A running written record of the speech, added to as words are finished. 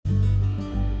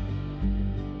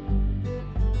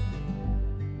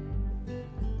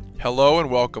Hello and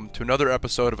welcome to another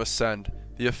episode of Ascend,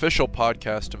 the official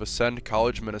podcast of Ascend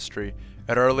College Ministry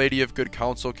at Our Lady of Good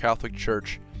Counsel Catholic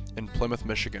Church in Plymouth,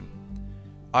 Michigan.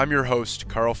 I'm your host,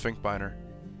 Carl Finkbeiner.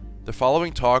 The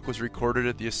following talk was recorded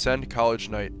at the Ascend College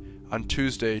Night on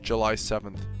Tuesday, July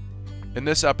 7th. In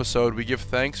this episode, we give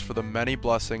thanks for the many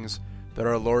blessings that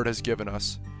our Lord has given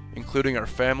us, including our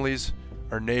families,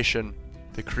 our nation,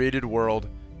 the created world,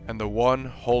 and the one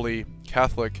holy,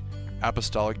 Catholic,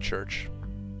 Apostolic Church.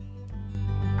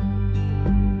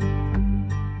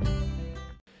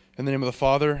 In the name of the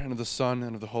Father, and of the Son,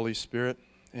 and of the Holy Spirit,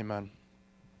 amen.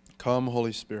 Come,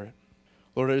 Holy Spirit.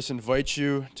 Lord, I just invite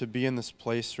you to be in this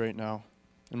place right now.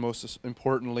 And most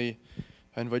importantly,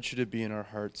 I invite you to be in our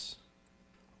hearts.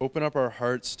 Open up our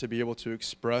hearts to be able to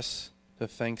express the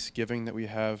thanksgiving that we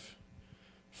have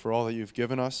for all that you've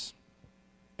given us,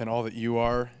 and all that you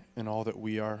are, and all that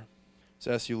we are. So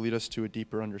I ask you to lead us to a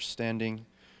deeper understanding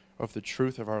of the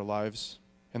truth of our lives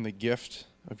and the gift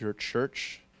of your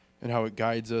church, and how it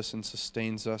guides us and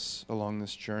sustains us along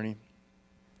this journey.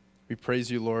 We praise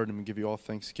you, Lord, and we give you all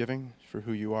thanksgiving for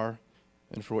who you are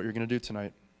and for what you're going to do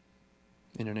tonight.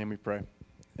 In your name we pray.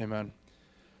 Amen.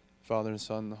 Father and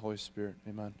Son and the Holy Spirit.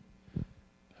 Amen.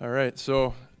 All right,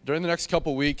 so during the next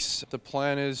couple weeks, the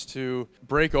plan is to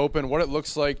break open what it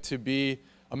looks like to be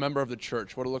a member of the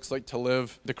church, what it looks like to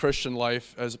live the Christian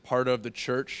life as a part of the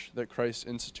church that Christ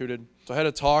instituted. So I had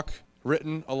a talk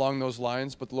written along those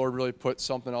lines, but the Lord really put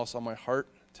something else on my heart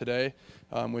today,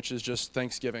 which is just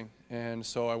Thanksgiving. And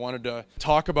so I wanted to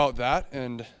talk about that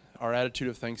and our attitude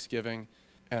of Thanksgiving,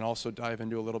 and also dive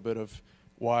into a little bit of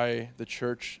why the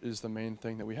church is the main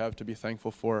thing that we have to be thankful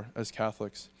for as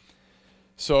Catholics.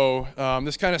 So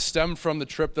this kind of stemmed from the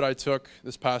trip that I took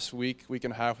this past week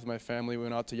and a half with my family. We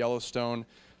went out to Yellowstone,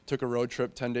 took a road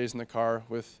trip, 10 days in the car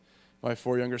with my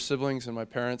 4 younger siblings and my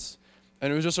parents.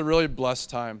 And it was just a really blessed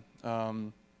time.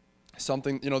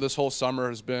 This whole summer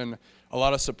has been a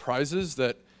lot of surprises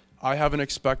that I haven't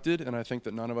expected, and I think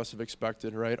that none of us have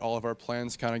expected, right? All of our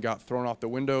plans kind of got thrown out the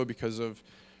window because of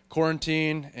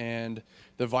quarantine and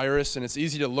the virus, and it's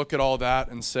easy to look at all that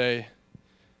and say,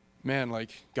 man,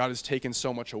 like, God has taken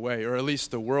so much away, or at least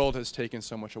the world has taken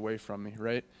so much away from me,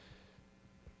 right?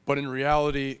 But in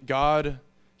reality, God,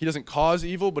 he doesn't cause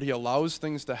evil, but he allows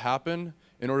things to happen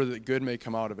in order that good may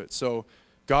come out of it. So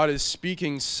God is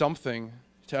speaking something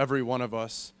to every one of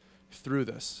us through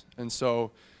this. And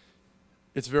so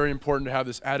it's very important to have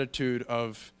this attitude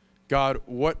of, God,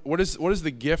 what is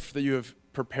the gift that you have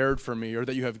prepared for me, or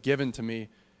that you have given to me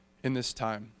in this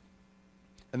time?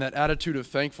 And that attitude of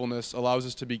thankfulness allows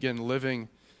us to begin living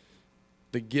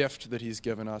the gift that he's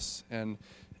given us, and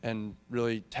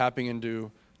really tapping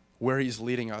into where he's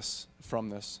leading us from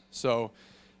this. So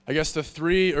I guess the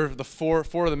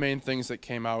four of the main things that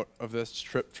came out of this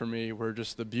trip for me were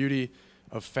just the beauty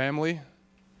of family,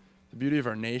 the beauty of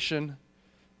our nation,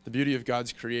 the beauty of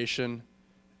God's creation,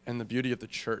 and the beauty of the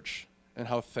church, and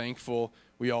how thankful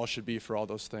we all should be for all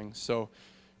those things. So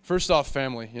first off,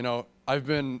 family. I've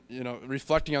been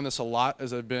reflecting on this a lot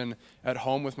as I've been at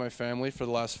home with my family for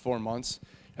the last 4 months.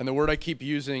 And the word I keep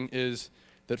using is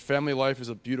that family life is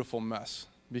a beautiful mess,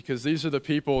 because these are the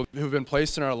people who've been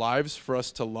placed in our lives for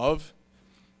us to love.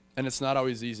 And it's not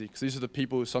always easy, because these are the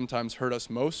people who sometimes hurt us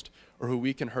most, or who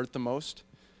we can hurt the most.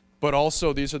 But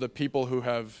also, these are the people who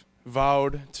have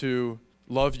vowed to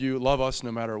love us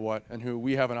no matter what, and who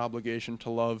we have an obligation to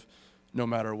love no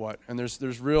matter what. And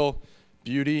there's real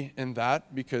beauty in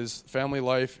that, because family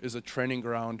life is a training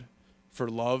ground for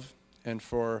love and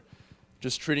for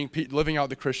just living out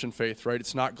the Christian faith, right?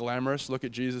 It's not glamorous. Look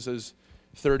at Jesus'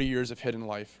 30 years of hidden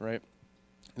life, right?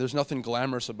 There's nothing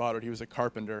glamorous about it. He was a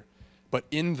carpenter. But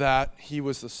in that, he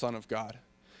was the Son of God.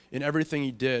 In everything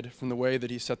he did, from the way that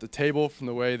he set the table, from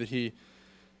the way that he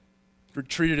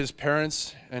treated his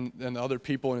parents and the other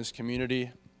people in his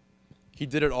community, he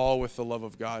did it all with the love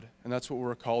of God. And that's what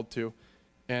we're called to.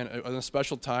 And in a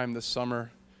special time this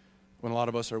summer, when a lot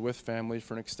of us are with family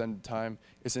for an extended time,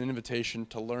 is an invitation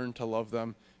to learn to love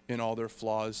them in all their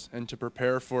flaws, and to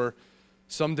prepare for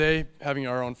someday having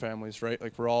our own families, right?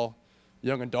 Like, we're all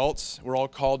young adults. We're all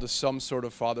called to some sort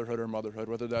of fatherhood or motherhood,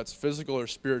 whether that's physical or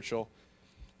spiritual.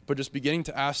 But just beginning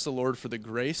to ask the Lord for the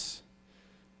grace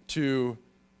to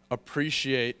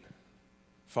appreciate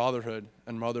fatherhood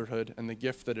and motherhood and the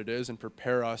gift that it is, and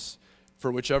prepare us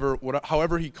for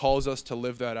however he calls us to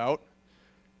live that out,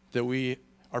 that we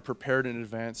are prepared in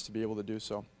advance to be able to do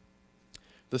so.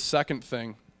 The second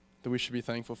thing that we should be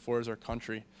thankful for is our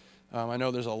country. I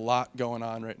know there's a lot going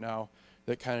on right now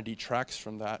that kind of detracts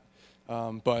from that.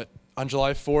 But on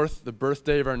July 4th, the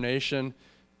birthday of our nation,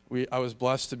 I was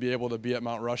blessed to be able to be at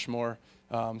Mount Rushmore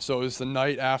So it was the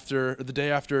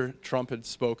day after Trump had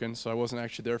spoken, so I wasn't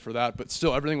actually there for that, but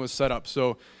still everything was set up.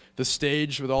 So the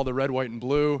stage with all the red, white, and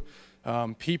blue,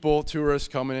 people, tourists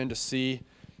coming in to see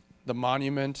the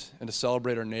monument and to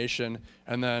celebrate our nation,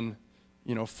 and then,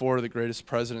 four of the greatest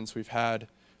presidents we've had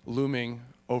looming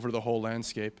over the whole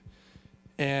landscape.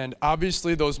 And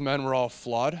obviously those men were all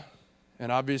flawed,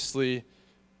 and obviously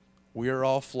we are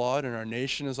all flawed, and our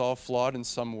nation is all flawed in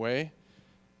some way.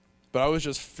 But I was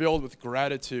just filled with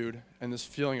gratitude and this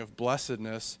feeling of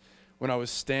blessedness when I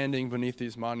was standing beneath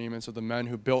these monuments of the men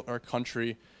who built our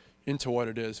country into what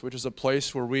it is, which is a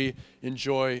place where we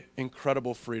enjoy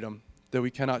incredible freedom that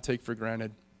we cannot take for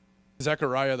granted.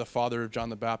 Zechariah, the father of John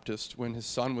the Baptist, when his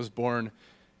son was born,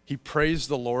 he praised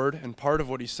the Lord, and part of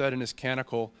what he said in his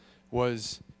canticle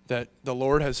was that the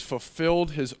Lord has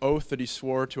fulfilled his oath that he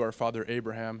swore to our father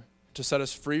Abraham, to set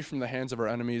us free from the hands of our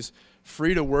enemies,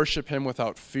 free to worship him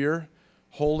without fear,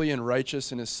 holy and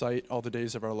righteous in his sight all the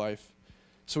days of our life.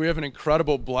 So we have an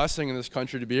incredible blessing in this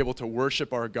country to be able to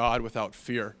worship our God without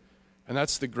fear. And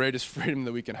that's the greatest freedom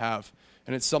that we can have.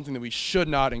 And it's something that we should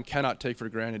not and cannot take for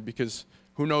granted, because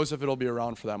who knows if it'll be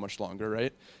around for that much longer,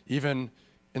 right? Even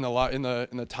in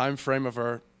the time frame of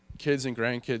our kids and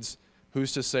grandkids,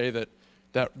 who's to say that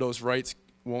those rights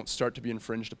won't start to be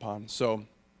infringed upon? So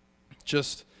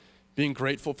just being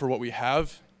grateful for what we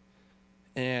have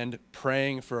and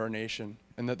praying for our nation,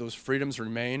 and that those freedoms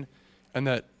remain, and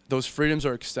that those freedoms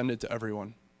are extended to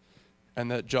everyone, and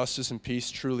that justice and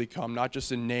peace truly come, not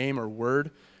just in name or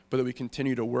word, but that we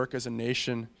continue to work as a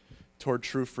nation toward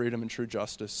true freedom and true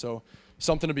justice. So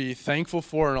something to be thankful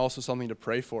for, and also something to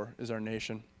pray for, is our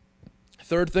nation.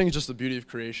 Third thing is just the beauty of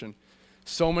creation.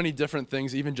 So many different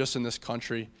things, even just in this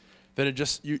country, that it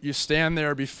just, you stand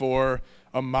there before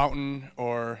a mountain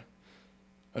or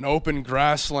an open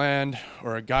grassland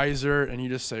or a geyser, and you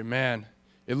just say, man,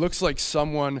 it looks like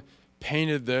someone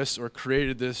painted this or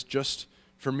created this just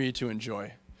for me to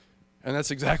enjoy. And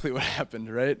that's exactly what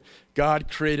happened, right? God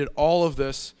created all of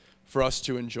this for us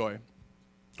to enjoy.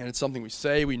 And it's something we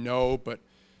say, we know, but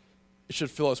it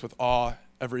should fill us with awe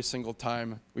every single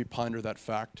time we ponder that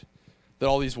fact. That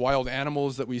all these wild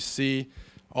animals that we see,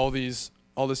 all this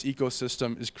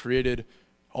ecosystem is created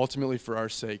ultimately for our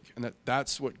sake, and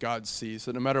that's what God sees.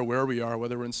 That no matter where we are,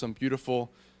 whether we're in some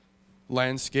beautiful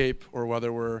landscape or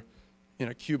whether we're in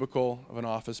a cubicle of an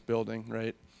office building,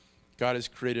 right? God has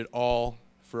created all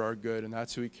for our good, and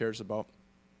that's who he cares about,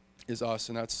 is us,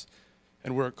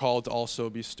 and we're called to also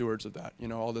be stewards of that.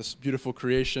 All this beautiful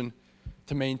creation,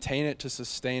 to maintain it, to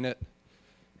sustain it,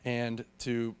 and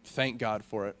to thank God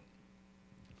for it.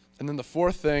 And then the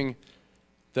fourth thing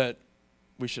that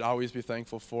we should always be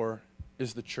thankful for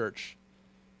is the church.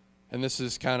 And this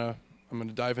is I'm going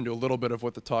to dive into a little bit of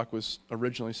what the talk was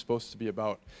originally supposed to be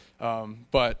about.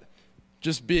 But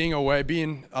just being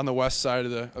on the west side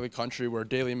of the country, where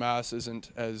daily mass isn't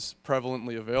as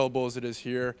prevalently available as it is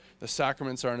here, the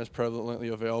sacraments aren't as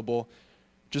prevalently available,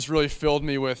 just really filled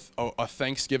me with a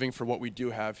thanksgiving for what we do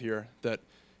have here. That,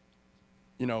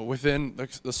 within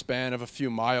the span of a few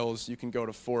miles, you can go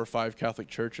to 4 or 5 Catholic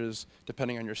churches,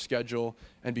 depending on your schedule,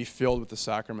 and be filled with the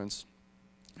sacraments.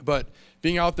 But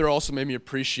being out there also made me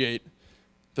appreciate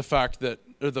the fact that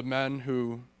the men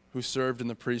who served in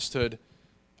the priesthood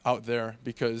out there,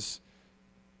 because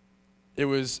it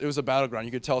was a battleground.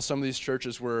 You could tell some of these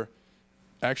churches were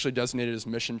actually designated as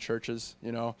mission churches,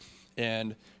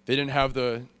 and they didn't have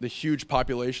the huge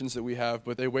populations that we have,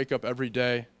 but they wake up every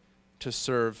day to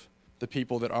serve the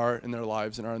people that are in their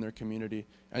lives and are in their community,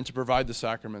 and to provide the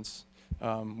sacraments,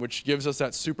 which gives us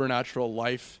that supernatural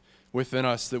life within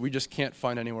us that we just can't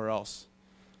find anywhere else.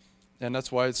 And that's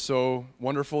why it's so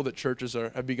wonderful that churches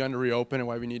have begun to reopen, and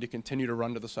why we need to continue to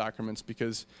run to the sacraments,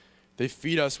 because they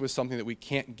feed us with something that we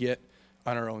can't get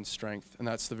on our own strength, and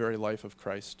that's the very life of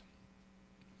Christ.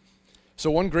 So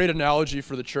one great analogy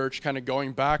for the church, kind of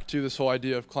going back to this whole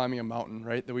idea of climbing a mountain,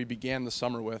 right, that we began the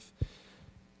summer with.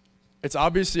 It's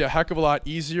obviously a heck of a lot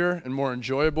easier and more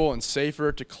enjoyable and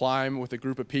safer to climb with a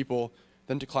group of people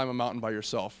than to climb a mountain by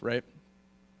yourself, right?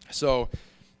 So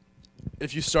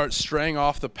if you start straying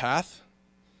off the path,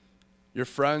 your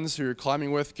friends who you're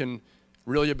climbing with can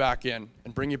reel you back in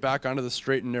and bring you back onto the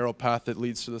straight and narrow path that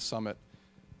leads to the summit.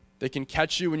 They can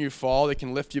catch you when you fall. They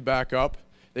can lift you back up.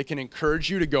 They can encourage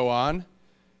you to go on,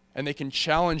 and they can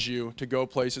challenge you to go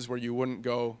places where you wouldn't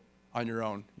go on your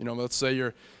own. Let's say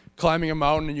you're climbing a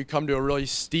mountain and you come to a really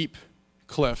steep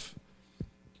cliff.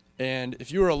 And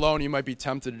if you were alone, you might be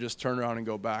tempted to just turn around and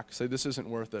go back. Say, this isn't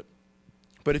worth it.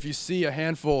 But if you see a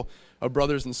handful of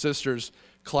brothers and sisters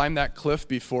climb that cliff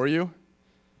before you,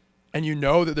 and you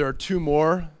know that there are 2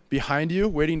 more behind you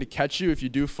waiting to catch you if you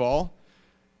do fall,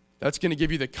 That's going to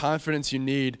give you the confidence you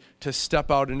need to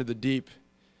step out into the deep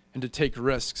and to take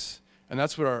risks. And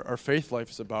that's what our faith life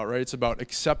is about, right? It's about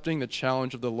accepting the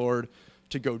challenge of the Lord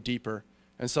to go deeper.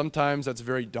 And sometimes that's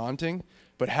very daunting,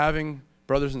 but having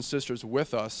brothers and sisters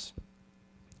with us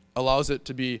allows it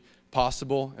to be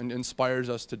possible and inspires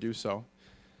us to do so.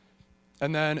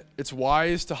 And then it's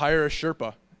wise to hire a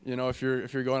Sherpa, if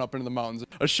you're going up into the mountains.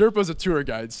 A Sherpa is a tour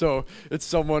guide, so it's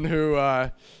someone who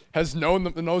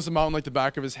knows the mountain like the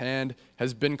back of his hand,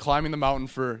 has been climbing the mountain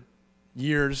for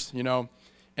years, and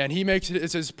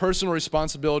it's his personal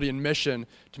responsibility and mission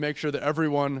to make sure that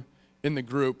everyone in the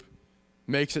group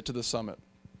makes it to the summit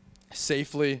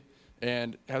safely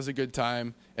and has a good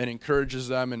time and encourages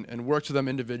them and works with them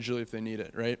individually if they need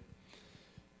it, right?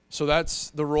 So that's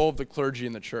the role of the clergy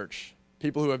in the church.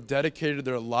 People who have dedicated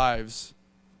their lives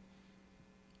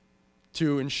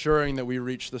to ensuring that we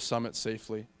reach the summit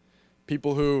safely.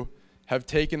 People who have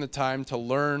taken the time to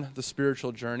learn the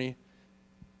spiritual journey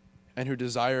and who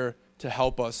desire to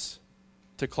help us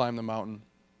to climb the mountain.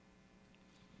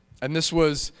 And this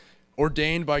was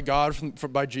ordained by God,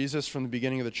 by Jesus from the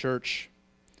beginning of the church,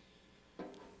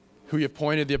 who he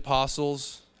appointed the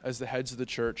apostles as the heads of the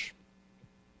church.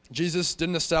 Jesus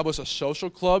didn't establish a social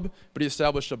club, but he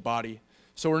established a body.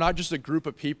 So we're not just a group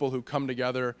of people who come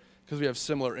together because we have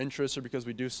similar interests or because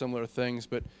we do similar things,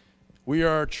 but we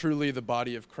are truly the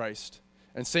body of Christ.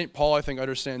 And St. Paul, I think,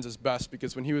 understands this best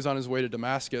because when he was on his way to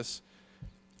Damascus,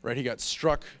 right, he got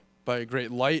struck by a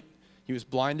great light. He was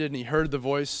blinded, and he heard the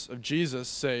voice of Jesus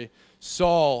say,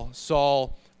 "Saul,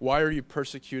 Saul, why are you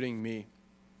persecuting me?"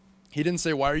 He didn't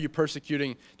say, "Why are you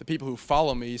persecuting the people who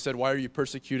follow me?" He said, "Why are you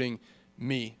persecuting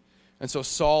me?" And so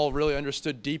Saul really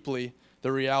understood deeply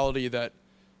the reality that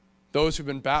those who've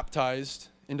been baptized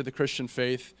into the Christian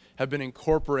faith have been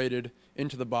incorporated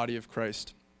into the body of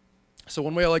Christ. So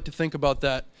one way I like to think about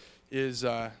that is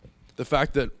the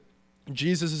fact that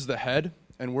Jesus is the head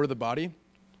and we're the body.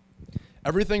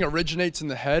 Everything originates in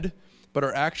the head, but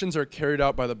our actions are carried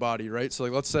out by the body, right? So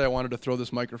let's say I wanted to throw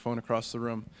this microphone across the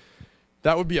room.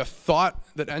 That would be a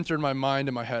thought that entered my mind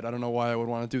and my head. I don't know why I would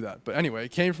want to do that. But anyway,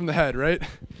 it came from the head, right?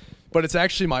 But it's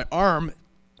actually my arm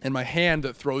and my hand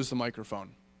that throws the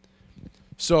microphone.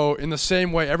 So in the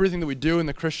same way, everything that we do in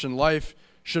the Christian life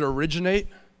should originate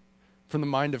from the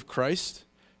mind of Christ,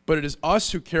 but it is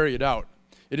us who carry it out.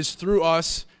 It is through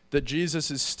us that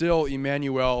Jesus is still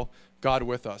Emmanuel, God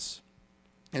with us.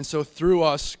 And so through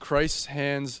us, Christ's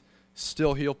hands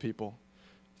still heal people.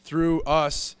 Through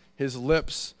us, his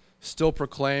lips still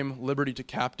proclaim liberty to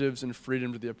captives and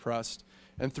freedom to the oppressed.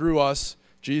 And through us,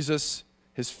 Jesus,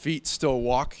 his feet still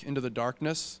walk into the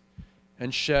darkness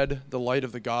and shed the light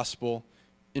of the gospel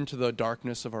into the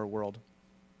darkness of our world.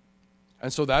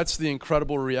 And so that's the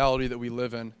incredible reality that we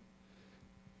live in,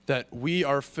 that we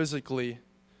are physically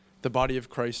the body of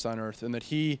Christ on earth and that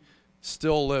he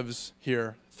still lives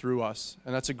here through us.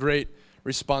 And that's a great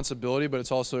responsibility, but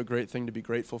it's also a great thing to be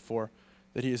grateful for,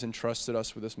 that he has entrusted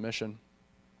us with this mission.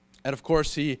 And of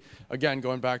course, he, again,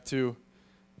 going back to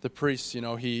the priests,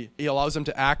 he allows them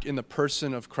to act in the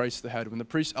person of Christ the head. When the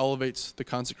priest elevates the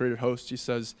consecrated host, he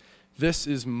says, "This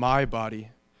is my body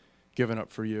given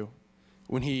up for you."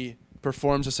 When he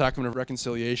performs the sacrament of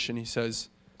reconciliation, he says,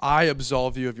 "I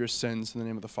absolve you of your sins in the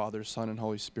name of the Father, Son, and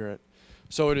Holy Spirit."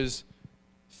 So it is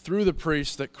through the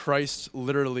priest that Christ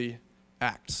literally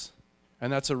acts.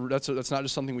 And that's not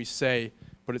just something we say,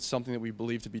 but it's something that we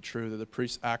believe to be true, that the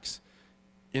priest acts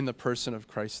in the person of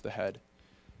Christ the head.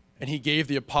 And he gave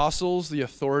the apostles the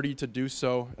authority to do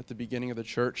so at the beginning of the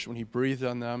church when he breathed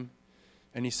on them.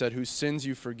 And he said, "Whose sins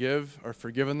you forgive are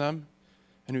forgiven them,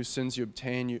 and whose sins you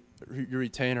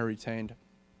retain are retained."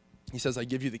 He says, "I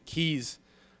give you the keys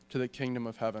to the kingdom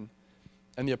of heaven."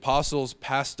 And the apostles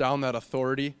passed down that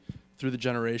authority through the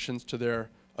generations to their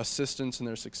assistants and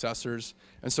their successors.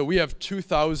 And so we have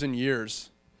 2,000 years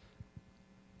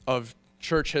of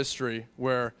church history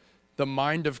where the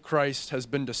mind of Christ has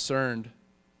been discerned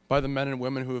by the men and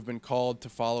women who have been called to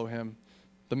follow him.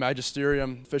 The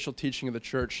magisterium, official teaching of the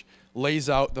church, lays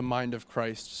out the mind of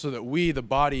Christ so that we, the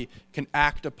body, can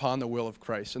act upon the will of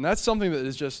Christ. And that's something that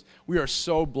is just, we are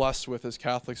so blessed with as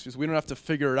Catholics because we don't have to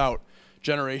figure it out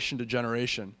generation to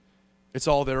generation. It's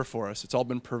all there for us. It's all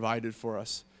been provided for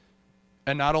us.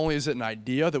 And not only is it an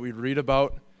idea that we read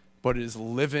about, but it is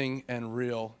living and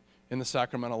real in the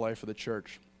sacramental life of the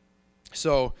church.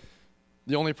 So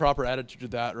the only proper attitude to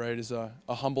that, right, is a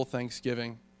humble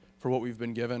thanksgiving for what we've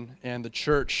been given. And the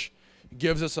church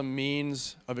gives us a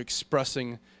means of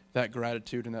expressing that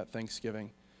gratitude and that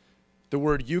thanksgiving. The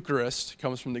word Eucharist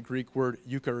comes from the Greek word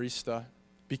Eucharista,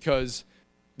 because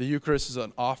the Eucharist is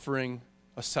an offering,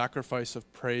 a sacrifice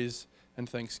of praise and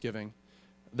thanksgiving.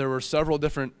 There were several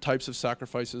different types of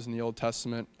sacrifices in the Old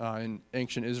Testament in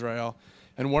ancient Israel,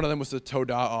 and one of them was the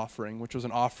Todah offering, which was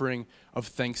an offering of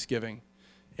thanksgiving.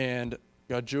 And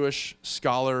a Jewish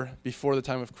scholar before the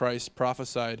time of Christ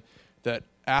prophesied that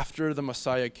after the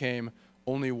Messiah came,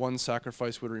 only one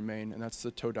sacrifice would remain, and that's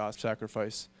the Todah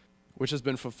sacrifice, which has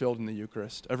been fulfilled in the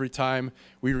Eucharist. Every time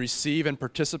we receive and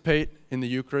participate in the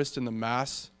Eucharist, in the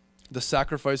Mass, the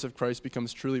sacrifice of Christ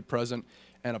becomes truly present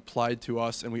and applied to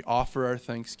us, and we offer our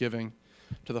thanksgiving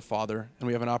to the Father, and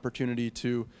we have an opportunity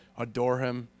to adore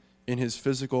him in his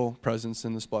physical presence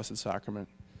in this blessed sacrament.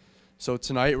 So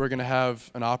tonight we're going to have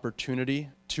an opportunity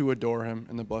to adore him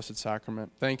in the Blessed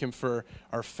Sacrament. Thank him for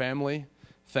our family.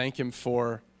 Thank him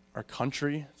for our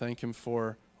country. Thank him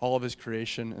for all of his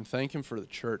creation. And thank him for the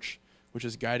church, which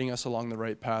is guiding us along the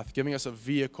right path, giving us a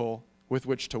vehicle with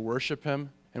which to worship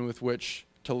him and with which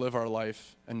to live our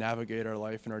life and navigate our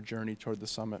life and our journey toward the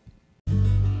summit.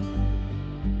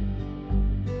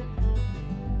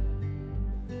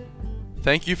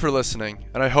 Thank you for listening,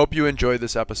 and I hope you enjoyed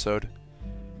this episode.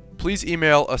 Please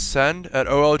email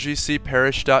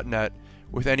ascend@olgcparish.net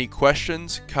with any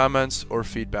questions, comments, or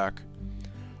feedback.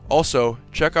 Also,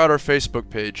 check out our Facebook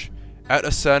page,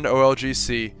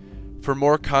 @AscendOLGC, for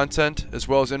more content as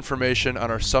well as information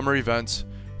on our summer events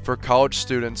for college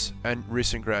students and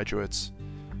recent graduates.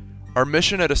 Our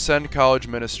mission at Ascend College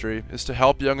Ministry is to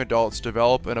help young adults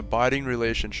develop an abiding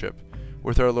relationship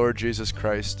with our Lord Jesus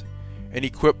Christ and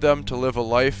equip them to live a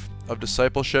life of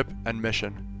discipleship and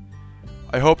mission.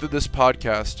 I hope that this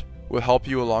podcast will help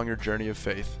you along your journey of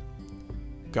faith.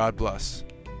 God bless.